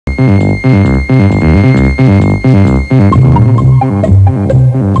We're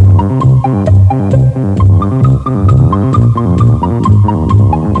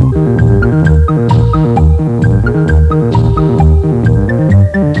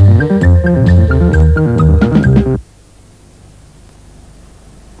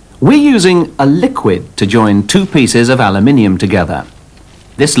using a liquid to join two pieces of aluminium together.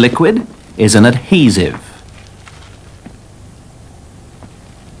 This liquid is an adhesive.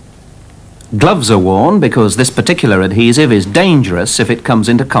 Gloves are worn because this particular adhesive is dangerous if it comes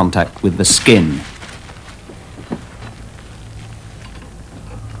into contact with the skin.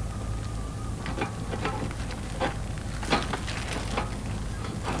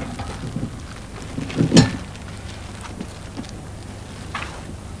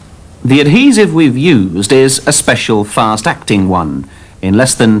 The adhesive we've used is a special fast-acting one. In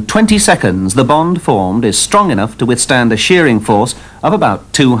less than 20 seconds, the bond formed is strong enough to withstand a shearing force of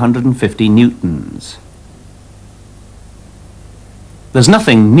about 250 newtons. There's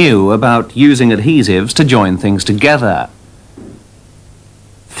nothing new about using adhesives to join things together.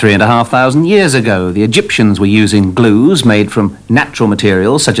 3,500 years ago, the Egyptians were using glues made from natural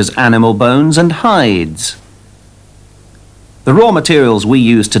materials such as animal bones and hides. The raw materials we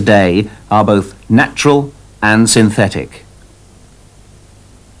use today are both natural and synthetic.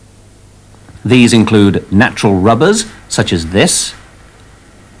 These include natural rubbers, such as this,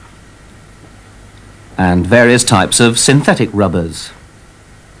 and various types of synthetic rubbers.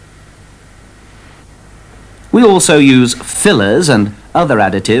 We also use fillers and other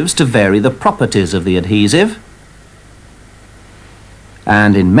additives to vary the properties of the adhesive,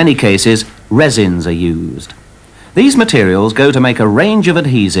 and in many cases, resins are used. These materials go to make a range of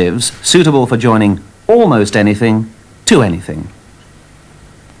adhesives suitable for joining almost anything to anything.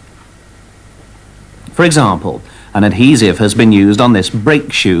 For example, an adhesive has been used on this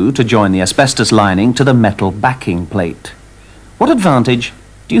brake shoe to join the asbestos lining to the metal backing plate. What advantage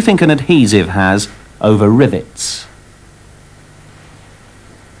do you think an adhesive has over rivets?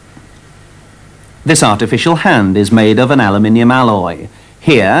 This artificial hand is made of an aluminium alloy.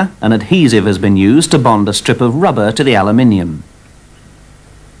 Here, an adhesive has been used to bond a strip of rubber to the aluminium.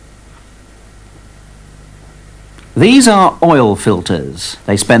 These are oil filters.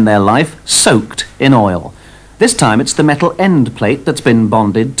 They spend their life soaked in oil. This time it's the metal end plate that's been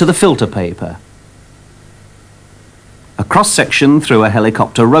bonded to the filter paper. A cross-section through a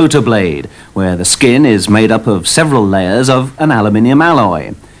helicopter rotor blade, where the skin is made up of several layers of an aluminium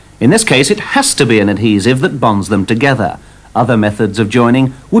alloy. In this case, it has to be an adhesive that bonds them together. Other methods of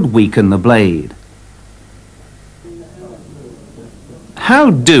joining would weaken the blade. How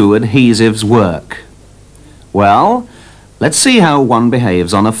do adhesives work? Well, let's see how one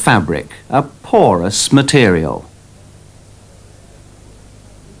behaves on a fabric, a porous material.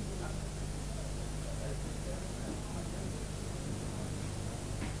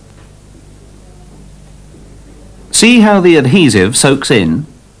 See how the adhesive soaks in?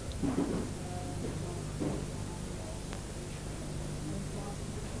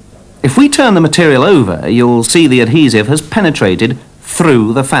 If we turn the material over, you'll see the adhesive has penetrated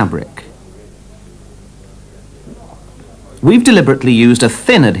through the fabric. We've deliberately used a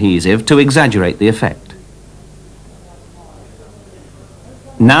thin adhesive to exaggerate the effect.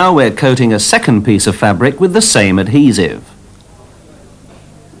 Now we're coating a second piece of fabric with the same adhesive.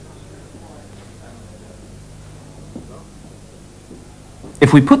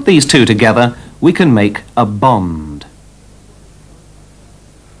 If we put these two together, we can make a bond.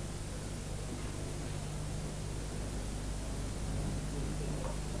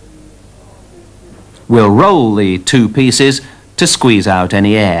 We'll roll the two pieces to squeeze out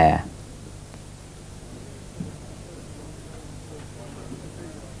any air.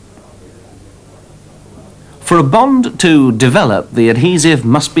 For a bond to develop, the adhesive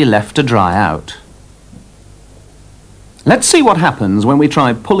must be left to dry out. Let's see what happens when we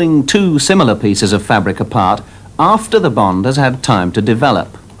try pulling two similar pieces of fabric apart after the bond has had time to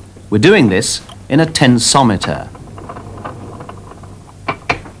develop. We're doing this in a tensometer.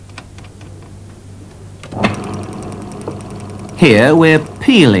 Here we're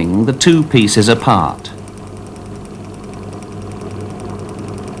peeling the two pieces apart.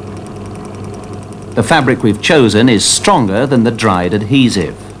 The fabric we've chosen is stronger than the dried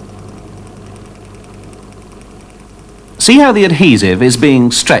adhesive. See how the adhesive is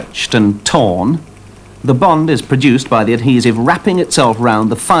being stretched and torn? The bond is produced by the adhesive wrapping itself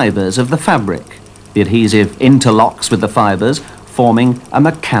round the fibres of the fabric. The adhesive interlocks with the fibres, forming a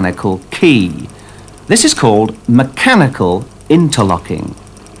mechanical key. This is called mechanical interlocking.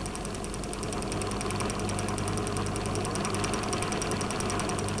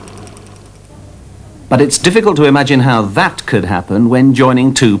 But it's difficult to imagine how that could happen when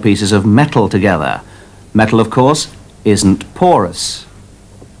joining two pieces of metal together. Metal, of course, isn't porous.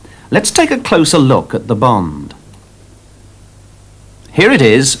 Let's take a closer look at the bond. Here it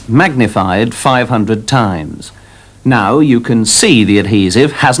is, magnified 500 times. Now you can see the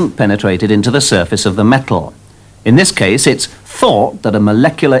adhesive hasn't penetrated into the surface of the metal. In this case, it's thought that a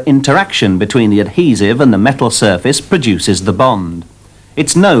molecular interaction between the adhesive and the metal surface produces the bond.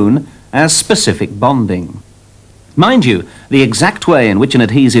 It's known as specific bonding. Mind you, the exact way in which an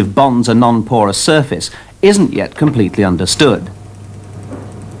adhesive bonds a non-porous surface isn't yet completely understood.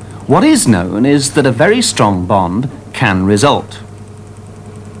 What is known is that a very strong bond can result.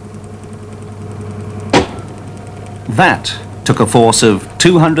 That took a force of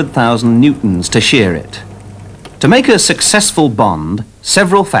 200,000 newtons to shear it. To make a successful bond,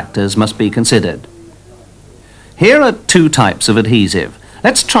 several factors must be considered. Here are two types of adhesive.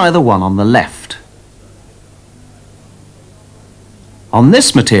 Let's try the one on the left. On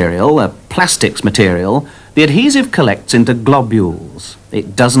this material, a plastics material, the adhesive collects into globules.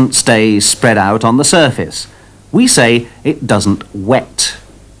 It doesn't stay spread out on the surface. We say it doesn't wet.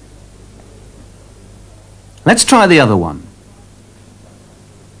 Let's try the other one.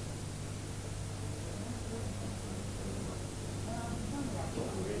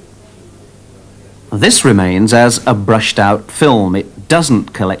 This remains as a brushed out film. It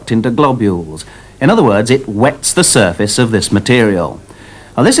doesn't collect into globules. In other words, it wets the surface of this material.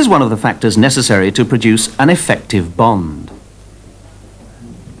 Now, this is one of the factors necessary to produce an effective bond.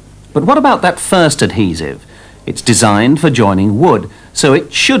 But what about that first adhesive? It's designed for joining wood, so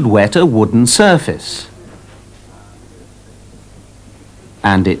it should wet a wooden surface.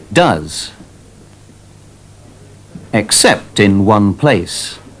 And it does. Except in one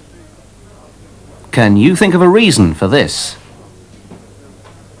place. Can you think of a reason for this?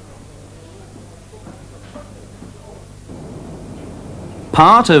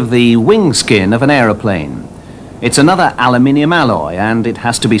 Part of the wing skin of an aeroplane. It's another aluminium alloy, and it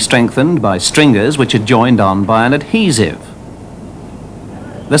has to be strengthened by stringers which are joined on by an adhesive.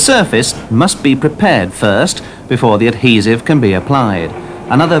 The surface must be prepared first before the adhesive can be applied.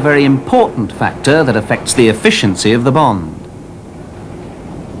 Another very important factor that affects the efficiency of the bond.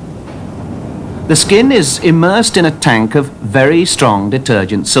 The skin is immersed in a tank of very strong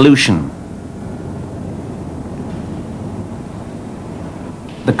detergent solution.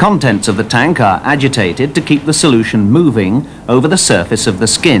 The contents of the tank are agitated to keep the solution moving over the surface of the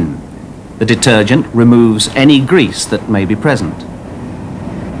skin. The detergent removes any grease that may be present.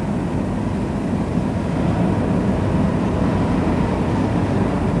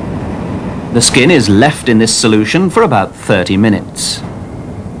 The skin is left in this solution for about 30 minutes.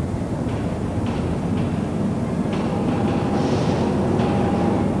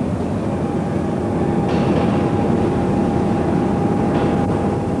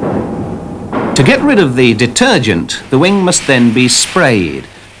 To get rid of the detergent, the wing must then be sprayed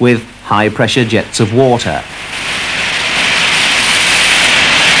with high-pressure jets of water.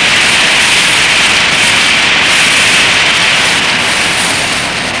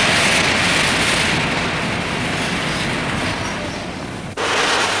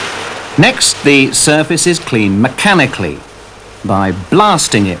 Next, the surface is cleaned mechanically by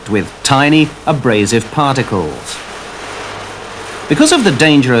blasting it with tiny abrasive particles. Because of the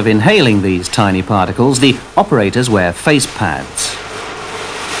danger of inhaling these tiny particles, the operators wear face pads.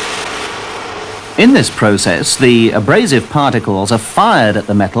 In this process, the abrasive particles are fired at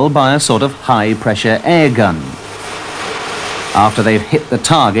the metal by a sort of high-pressure air gun. After they've hit the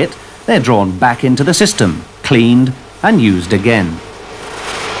target, they're drawn back into the system, cleaned and used again.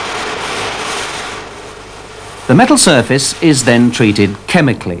 The metal surface is then treated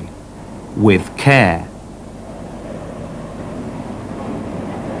chemically, with care.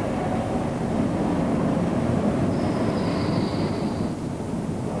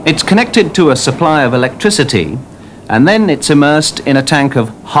 It's connected to a supply of electricity, and then it's immersed in a tank of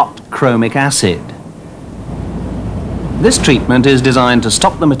hot chromic acid. This treatment is designed to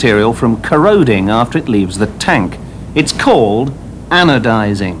stop the material from corroding after it leaves the tank. It's called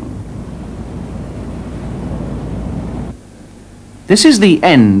anodizing. This is the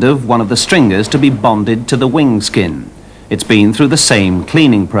end of one of the stringers to be bonded to the wing skin. It's been through the same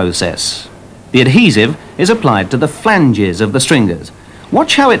cleaning process. The adhesive is applied to the flanges of the stringers.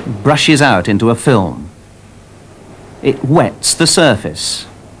 Watch how it brushes out into a film. It wets the surface.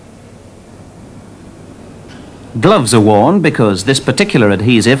 Gloves are worn because this particular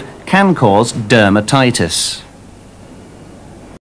adhesive can cause dermatitis.